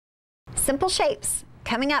Simple shapes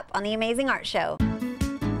coming up on the Amazing Art Show.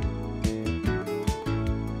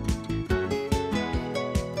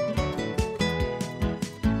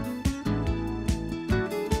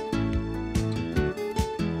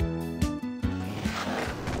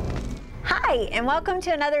 Hi, and welcome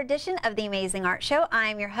to another edition of the Amazing Art Show.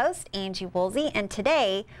 I'm your host, Angie Woolsey, and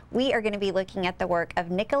today we are going to be looking at the work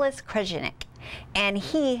of Nicholas Krushenick. And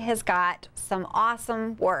he has got some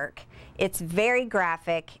awesome work. It's very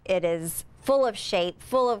graphic. It is full of shape,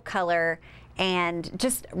 full of color, and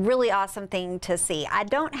just really awesome thing to see. I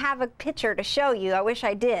don't have a picture to show you. I wish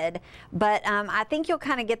I did, but I think you'll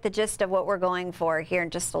kind of get the gist of what we're going for here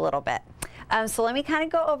in just a little bit. So let me kind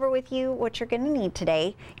of go over with you what you're going to need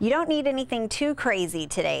today. You don't need anything too crazy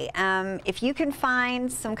today. If you can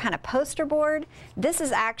find some kind of poster board, this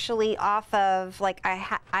is actually off of, like,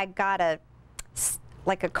 I got a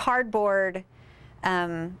cardboard,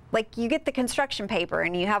 like you get the construction paper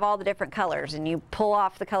and you have all the different colors and you pull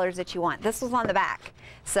off the colors that you want. This was on the back,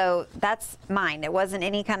 so that's mine. It wasn't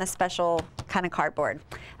any kind of special kind of cardboard.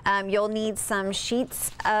 You'll need some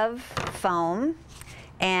sheets of foam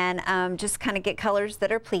and just kind of get colors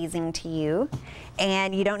that are pleasing to you.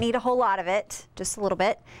 And you don't need a whole lot of it, just a little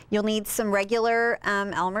bit. You'll need some regular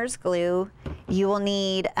Elmer's glue. You will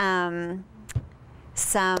need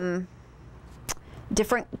some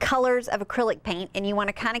different colors of acrylic paint, and you want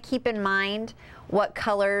to kind of keep in mind what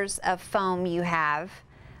colors of foam you have.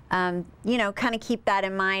 You know, kind of keep that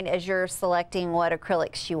in mind as you're selecting what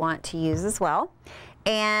acrylics you want to use as well.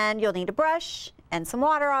 And you'll need a brush and some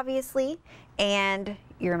water, obviously, and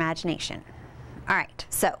your imagination. All right,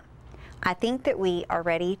 so I think that we are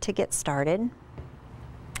ready to get started.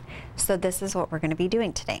 So this is what we're going to be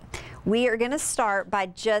doing today. We are going to start by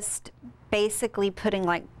just basically putting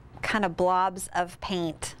like kind of blobs of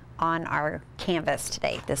paint on our canvas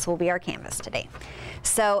today. This will be our canvas today.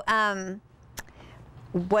 So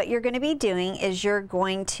what you're going to be doing is you're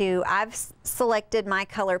going to, I've selected my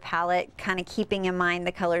color palette, kind of keeping in mind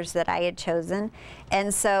the colors that I had chosen.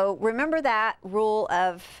 And so remember that rule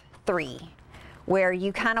of 3, where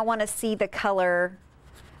you kind of want to see the color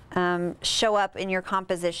show up in your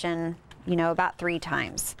composition, you know, about 3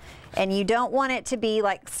 times. And you don't want it to be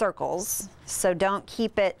like circles, so don't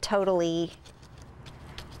keep it totally,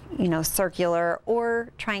 you know, circular or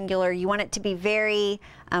triangular. You want it to be very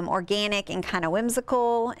organic and kind of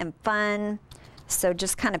whimsical and fun. So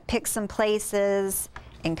just kind of pick some places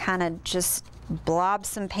and kind of just blob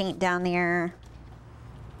some paint down there.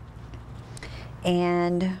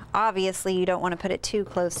 And obviously you don't want to put it too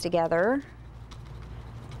close together.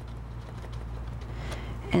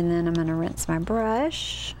 And then I'm going to rinse my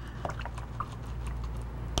brush.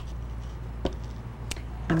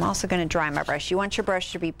 I'm also going to dry my brush. You want your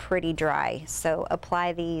brush to be pretty dry, so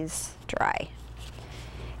apply these dry.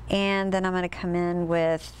 And then I'm going to come in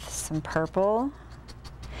with some purple.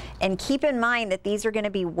 And keep in mind that these are going to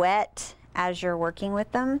be wet as you're working with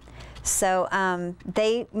them. So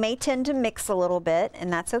they may tend to mix a little bit,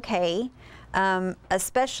 and that's okay.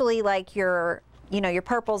 Especially like your, you know, your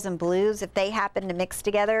purples and blues, if they happen to mix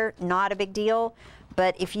together, not a big deal.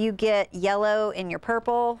 But if you get yellow in your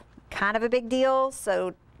purple, kind of a big deal,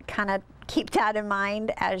 so kind of keep that in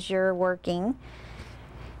mind as you're working.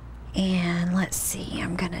 And let's see,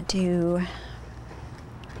 I'm gonna do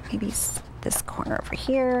maybe this corner over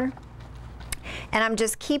here. And I'm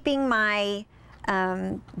just keeping my,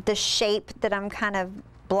 the shape that I'm kind of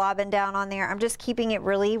blobbing down on there, I'm just keeping it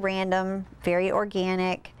really random, very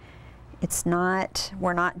organic. It's not,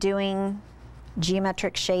 we're not doing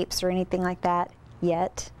geometric shapes or anything like that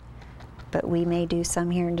yet, but we may do some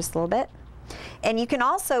here in just a little bit. And you can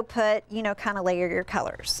also put, you know, kind of layer your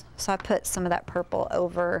colors. So I put some of that purple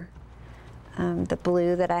over the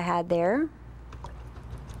blue that I had there.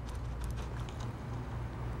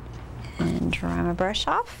 And dry my brush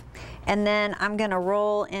off. And then I'm gonna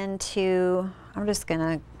roll into,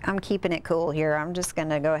 I'm keeping it cool here. I'm just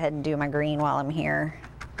gonna go ahead and do my green while I'm here.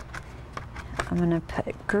 I'm gonna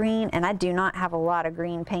put green, and I do not have a lot of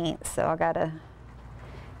green paint, so I gotta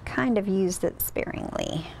kind of use it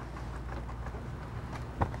sparingly.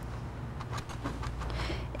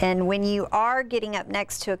 And when you are getting up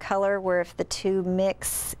next to a color where if the two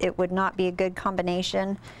mix, it would not be a good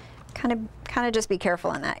combination, kind of just be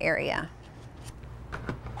careful in that area.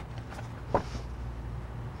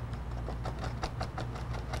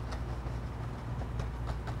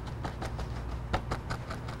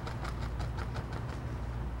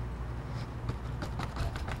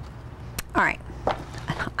 All right,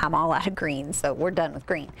 I'm all out of green, so we're done with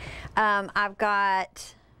green. I've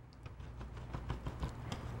got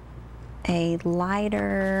a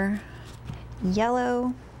lighter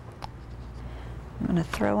yellow, I'm gonna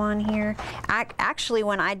throw on here. Actually,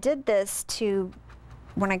 when I did this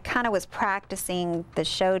when I kind of was practicing the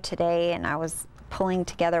show today and I was pulling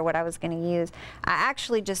together what I was going to use, I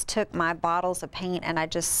actually just took my bottles of paint and I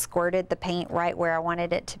just squirted the paint right where I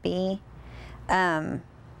wanted it to be. And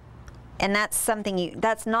that's something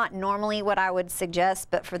that's not normally what I would suggest,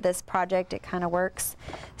 but for this project it kind of works.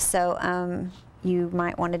 So you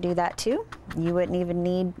might want to do that too. You wouldn't even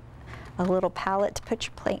need a little palette to put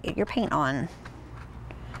your paint on.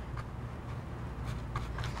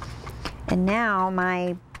 And now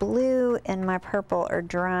my blue and my purple are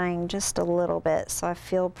drying just a little bit, so I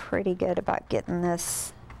feel pretty good about getting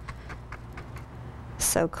this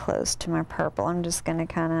so close to my purple. I'm just gonna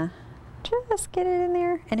kind of just get it in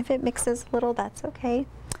there, and if it mixes a little, that's okay.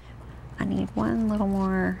 I need one little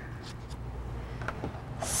more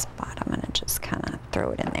spot. I'm gonna just kind of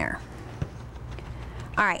throw it in there.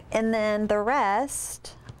 All right, and then the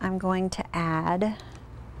rest, I'm going to add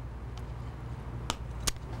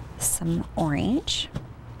some orange.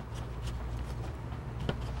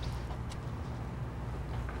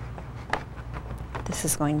 This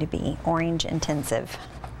is going to be orange intensive.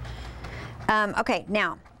 Okay,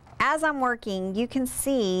 now, as I'm working, you can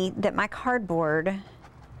see that my cardboard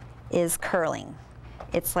is curling.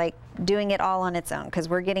 It's like doing it all on its own because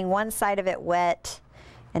we're getting one side of it wet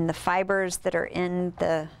and the fibers that are in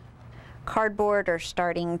the cardboard are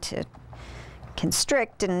starting to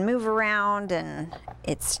constrict and move around and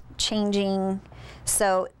it's changing.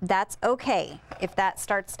 So that's okay if that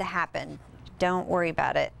starts to happen. Don't worry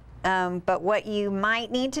about it. But what you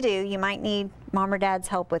might need to do, you might need mom or dad's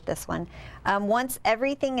help with this one. Once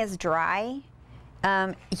everything is dry,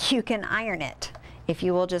 you can iron it. If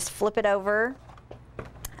you will just flip it over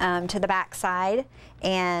to the back side,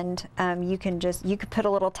 and you could put a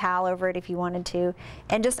little towel over it if you wanted to,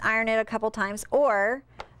 and just iron it a couple times, or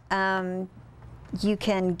you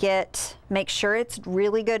can make sure it's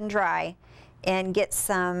really good and dry, and get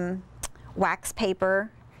some wax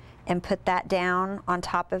paper and put that down on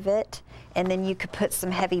top of it, and then you could put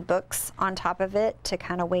some heavy books on top of it to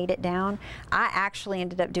kind of weight it down. I actually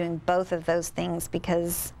ended up doing both of those things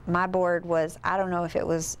because my board was, I don't know if it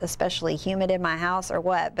was especially humid in my house or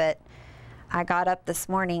what, but I got up this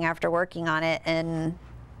morning after working on it and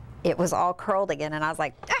it was all curled again, and I was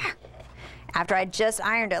like, ah! After I just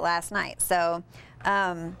ironed it last night. So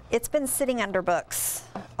it's been sitting under books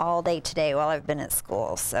all day today while I've been at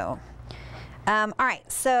school. So all right,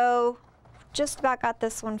 so just about got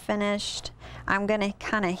this one finished. I'm gonna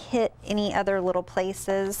kind of hit any other little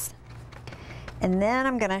places, and then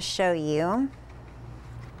I'm gonna show you.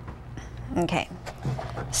 Okay,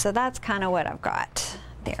 so that's kind of what I've got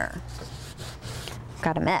there.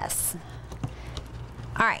 Got a mess.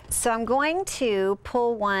 All right, so I'm going to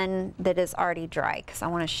pull one that is already dry because I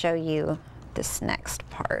want to show you this next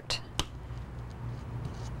part.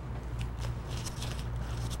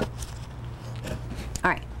 All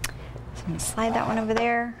right, so I'm going to slide that one over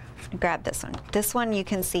there and grab this one. This one you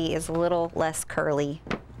can see is a little less curly.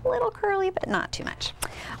 A little curly, but not too much.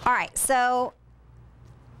 All right, so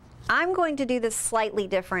I'm going to do this slightly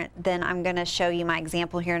different than I'm going to show you my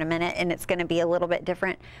example here in a minute, and it's going to be a little bit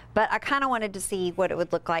different, but I kind of wanted to see what it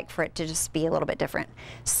would look like for it to just be a little bit different.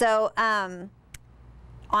 So on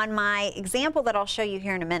my example that I'll show you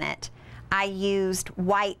here in a minute, I used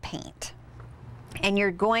white paint. And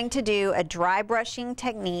you're going to do a dry brushing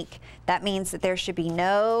technique. That means that there should be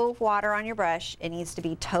no water on your brush. It needs to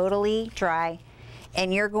be totally dry.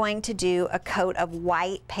 And you're going to do a coat of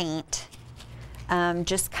white paint,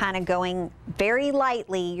 just kind of going very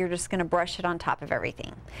lightly. You're just going to brush it on top of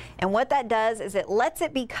everything. And what that does is it lets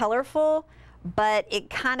it be colorful, but it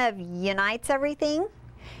kind of unites everything.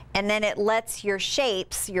 And then it lets your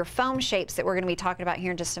shapes, your foam shapes that we're going to be talking about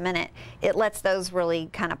here in just a minute, it lets those really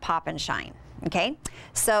kind of pop and shine. Okay,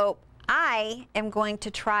 so I am going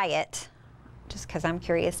to try it just because I'm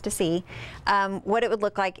curious to see what it would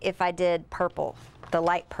look like if I did purple, the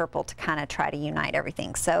light purple, to kind of try to unite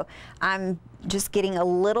everything. So I'm just getting a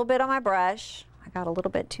little bit on my brush. I got a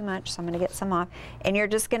little bit too much, so I'm going to get some off. And you're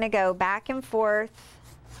just going to go back and forth.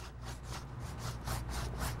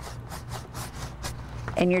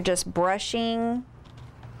 And you're just brushing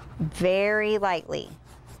very lightly.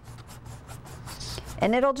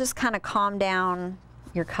 And it'll just kind of calm down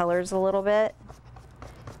your colors a little bit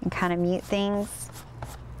and kind of mute things.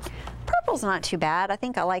 Purple's not too bad. I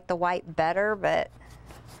think I like the white better, but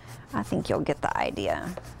I think you'll get the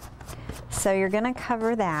idea. So you're going to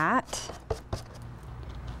cover that.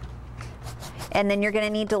 And then you're going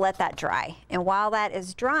to need to let that dry. And while that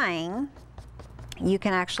is drying, you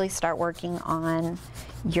can actually start working on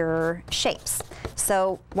your shapes. So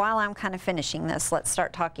So while I'm kind of finishing this, let's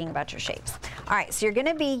start talking about your shapes. All right, so you're going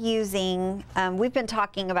to be using, we've been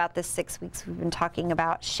talking about this 6 weeks, we've been talking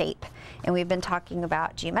about shape, and we've been talking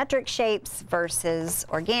about geometric shapes versus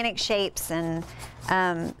organic shapes, and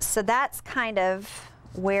so that's kind of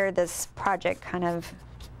where this project kind of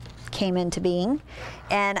came into being.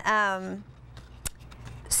 And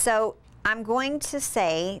so I'm going to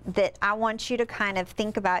say that I want you to kind of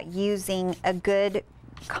think about using a good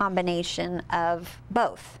combination of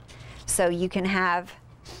both. So you can have,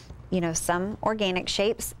 you know, some organic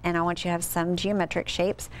shapes, and I want you to have some geometric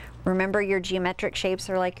shapes. Remember, your geometric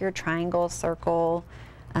shapes are like your triangle, circle,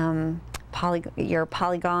 your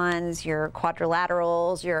polygons, your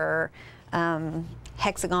quadrilaterals, your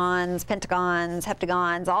hexagons, pentagons,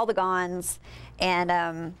 heptagons, all the gons,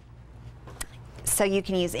 and so you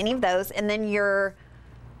can use any of those. And then your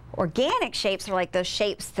organic shapes are like those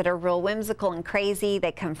shapes that are real whimsical and crazy.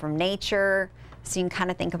 They come from nature, so you can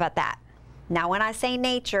kind of think about that. Now, when I say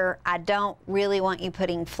nature, I don't really want you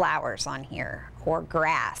putting flowers on here or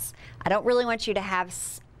grass. I don't really want you to have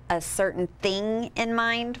a certain thing in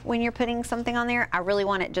mind when you're putting something on there. I really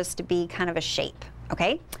want it just to be kind of a shape,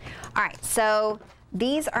 okay? All right, so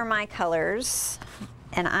these are my colors,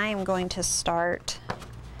 and I am going to start,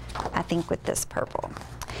 I think, with this purple.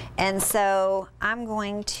 And so I'm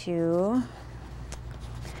going to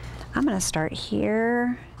start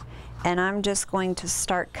here, and I'm just going to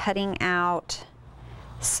start cutting out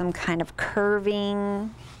some kind of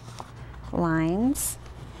curving lines.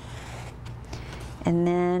 And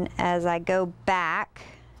then as I go back,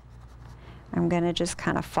 I'm going to just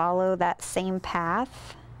kind of follow that same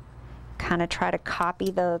path, kind of try to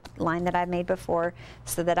copy the line that I made before,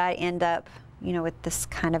 so that I end up, you know, with this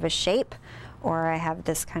kind of a shape, or I have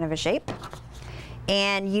this kind of a shape.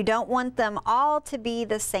 And you don't want them all to be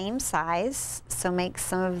the same size, so make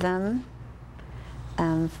some of them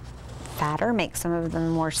fatter, make some of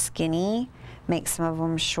them more skinny, make some of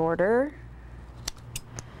them shorter.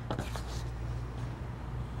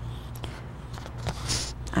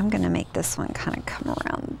 I'm going to make this one kind of come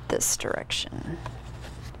around this direction.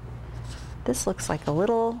 This looks like a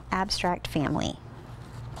little abstract family.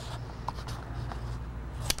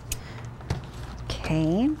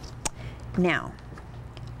 Okay, now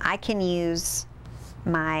I can use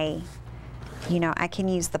my, you know, I can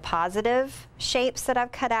use the positive shapes that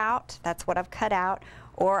I've cut out. That's what I've cut out.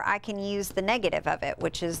 Or I can use the negative of it,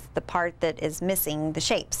 which is the part that is missing the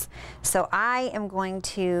shapes. So I am going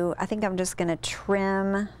to, I think I'm just going to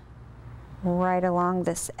trim right along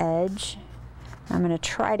this edge. I'm going to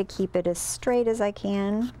try to keep it as straight as I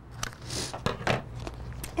can.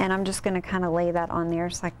 And I'm just going to kind of lay that on there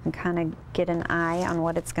so I can kind of get an eye on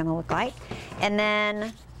what it's going to look like. And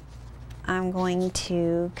then I'm going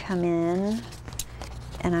to come in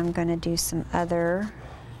and I'm going to do some other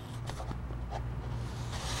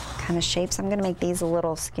kind of shapes. I'm going to make these a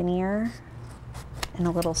little skinnier and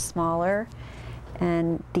a little smaller.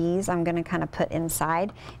 And these I'm going to kind of put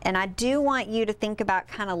inside. And I do want you to think about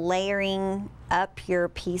kind of layering up your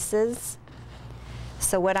pieces.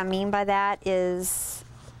 So what I mean by that is,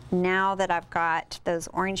 now that I've got those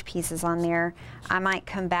orange pieces on there, I might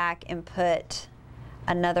come back and put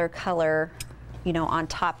another color, you know, on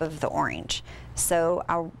top of the orange. So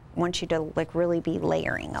I want you to like really be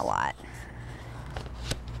layering a lot.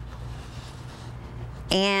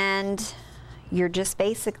 And you're just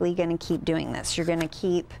basically going to keep doing this. You're going to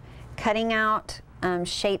keep cutting out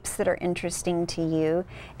shapes that are interesting to you.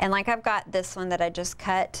 And like I've got this one that I just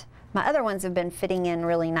cut. My other ones have been fitting in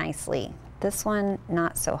really nicely. This one,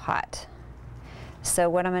 not so hot. So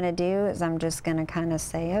what I'm going to do is I'm just going to kind of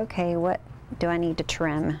say, okay, what do I need to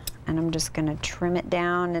trim? And I'm just going to trim it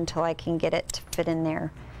down until I can get it to fit in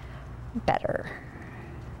there better.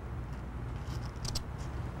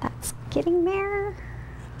 That's getting there.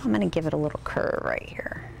 I'm going to give it a little curve right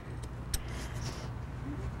here.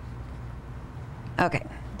 Okay,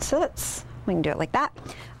 so we can do it like that.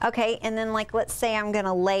 Okay, and then like let's say I'm going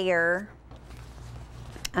to layer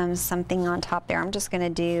something on top there. I'm just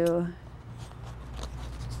going to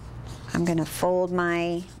fold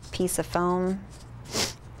my piece of foam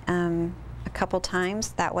a couple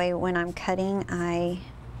times. That way when I'm cutting, I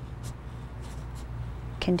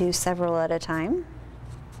can do several at a time.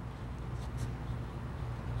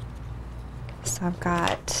 So I've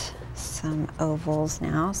got some ovals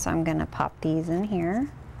now, so I'm going to pop these in here.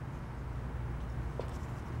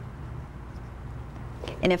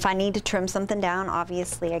 And if I need to trim something down,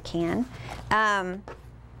 obviously I can.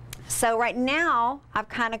 So right now, I've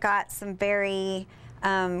kind of got some very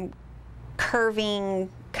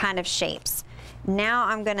curving kind of shapes. Now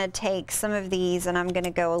I'm going to take some of these and I'm going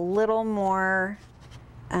to go a little more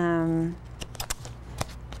a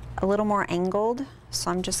little more angled. So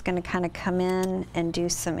I'm just going to kind of come in and do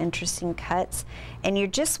some interesting cuts. And you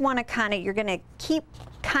just want to kind of, you're going to keep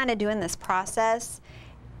kind of doing this process,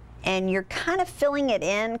 and you're kind of filling it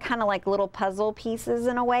in kind of like little puzzle pieces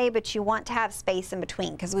in a way, but you want to have space in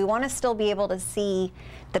between because we want to still be able to see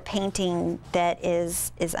the painting that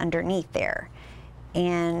is underneath there.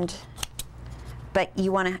 But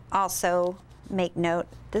you want to also make note,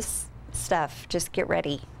 this stuff, just get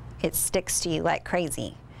ready. It sticks to you like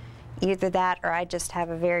crazy. Either that or I just have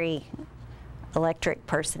a very electric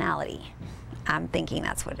personality. I'm thinking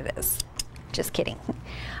that's what it is. Just kidding.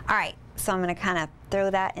 All right, so I'm going to kind of throw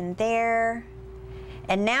that in there.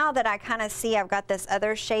 And now that I kind of see I've got this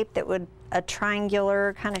other shape that would, a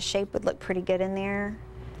triangular kind of shape would look pretty good in there,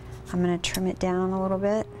 I'm going to trim it down a little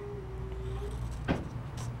bit.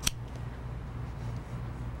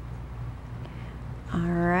 All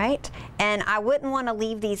right, and I wouldn't want to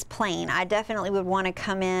leave these plain. I definitely would want to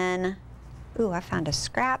come in. Ooh, I found a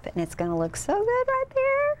scrap and it's going to look so good right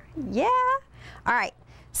there. Yeah. All right,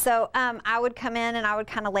 so I would come in and I would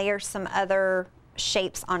kind of layer some other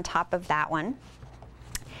shapes on top of that one.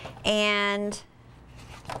 And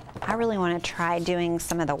I really want to try doing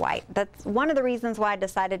some of the white. That's one of the reasons why I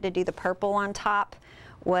decided to do the purple on top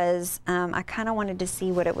was I kind of wanted to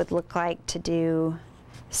see what it would look like to do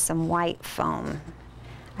some white foam.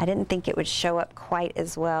 I didn't think it would show up quite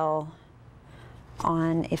as well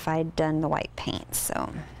on if I'd done the white paint.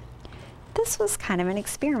 So this was kind of an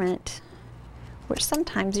experiment, which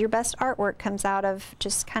sometimes your best artwork comes out of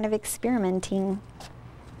just kind of experimenting.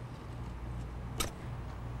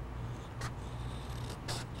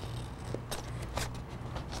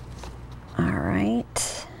 All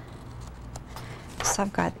right. So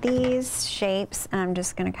I've got these shapes and I'm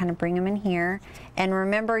just going to kind of bring them in here. And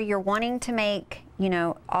remember, you're wanting to make, you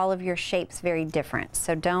know, all of your shapes very different.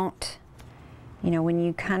 So don't, you know, when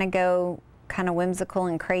you kind of go kind of whimsical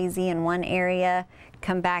and crazy in one area,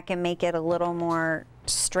 come back and make it a little more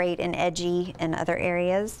straight and edgy in other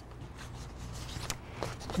areas.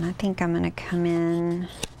 And I think I'm going to come in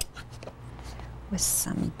with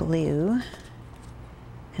some blue.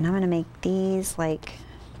 And I'm going to make these like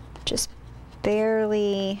just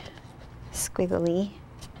barely squiggly.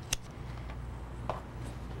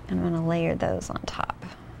 And I'm going to layer those on top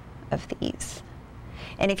of these.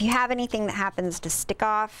 And if you have anything that happens to stick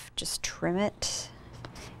off, just trim it.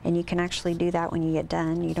 And you can actually do that when you get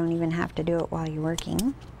done. You don't even have to do it while you're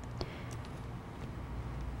working.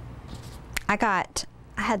 I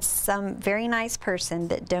had some very nice person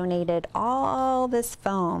that donated all this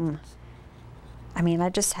foam. I mean, I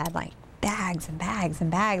just had like bags and bags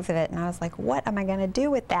and bags of it, and I was like, what am I going to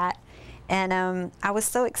do with that? And I was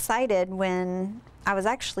so excited when I was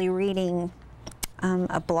actually reading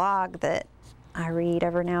a blog that I read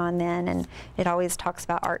every now and then, and it always talks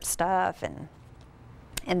about art stuff,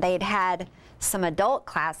 and they'd had some adult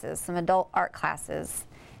classes, some adult art classes,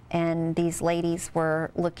 and these ladies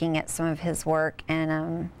were looking at some of his work,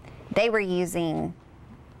 and they were using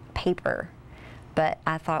paper. But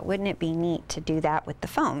I thought, wouldn't it be neat to do that with the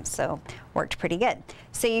foam? So worked pretty good.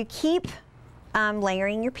 So you keep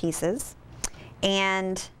layering your pieces,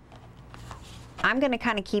 and I'm going to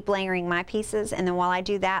kind of keep layering my pieces, and then while I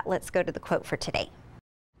do that, let's go to the quote for today.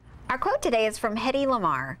 Our quote today is from Hedy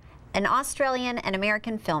Lamarr, an Australian and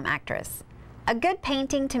American film actress. "A good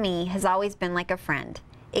painting to me has always been like a friend.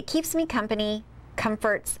 It keeps me company,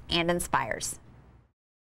 comforts, and inspires."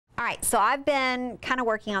 All right, so I've been kind of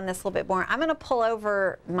working on this a little bit more. I'm going to pull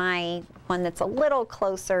over my one that's a little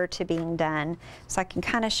closer to being done so I can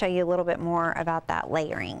kind of show you a little bit more about that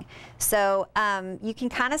layering. So you can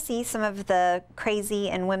kind of see some of the crazy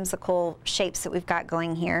and whimsical shapes that we've got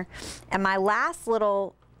going here. And my last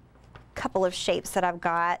little couple of shapes that I've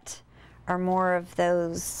got are more of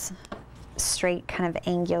those straight kind of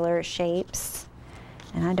angular shapes.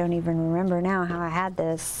 And I don't even remember now how I had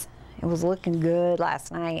this. It was looking good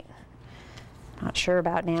last night. Not sure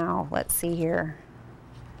about now. Let's see here.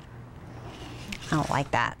 I don't like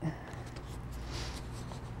that.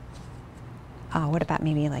 Oh, what about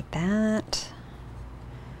maybe like that?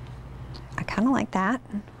 I kind of like that.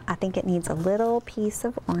 I think it needs a little piece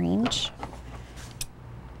of orange.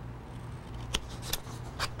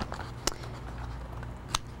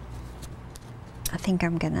 I think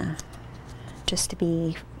I'm gonna, just to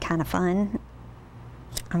be kind of fun,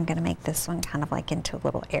 I'm gonna make this one kind of like into a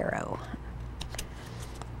little arrow.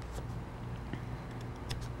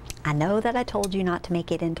 I know that I told you not to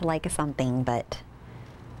make it into like a something, but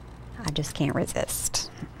I just can't resist.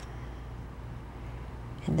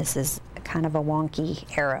 And this is kind of a wonky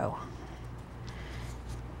arrow.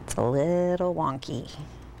 It's a little wonky.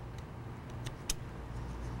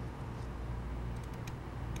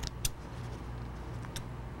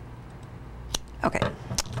 Okay,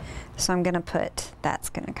 so I'm gonna put, that's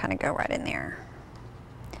gonna kind of go right in there.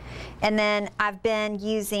 And then I've been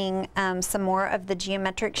using some more of the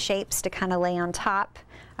geometric shapes to kind of lay on top.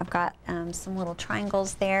 I've got some little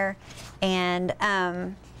triangles there. And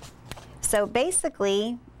so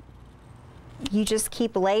basically, you just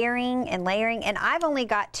keep layering and layering. And I've only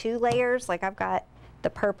got 2 layers. Like I've got the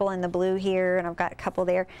purple and the blue here, and I've got a couple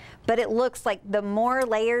there. But it looks like the more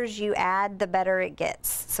layers you add, the better it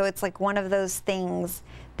gets. So it's like one of those things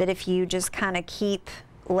that if you just kind of keep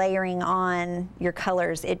layering on your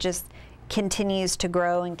colors, it just continues to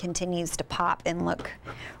grow and continues to pop and look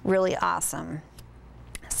really awesome.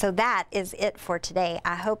 So that is it for today.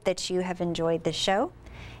 I hope that you have enjoyed the show,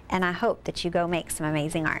 and I hope that you go make some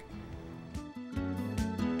amazing art.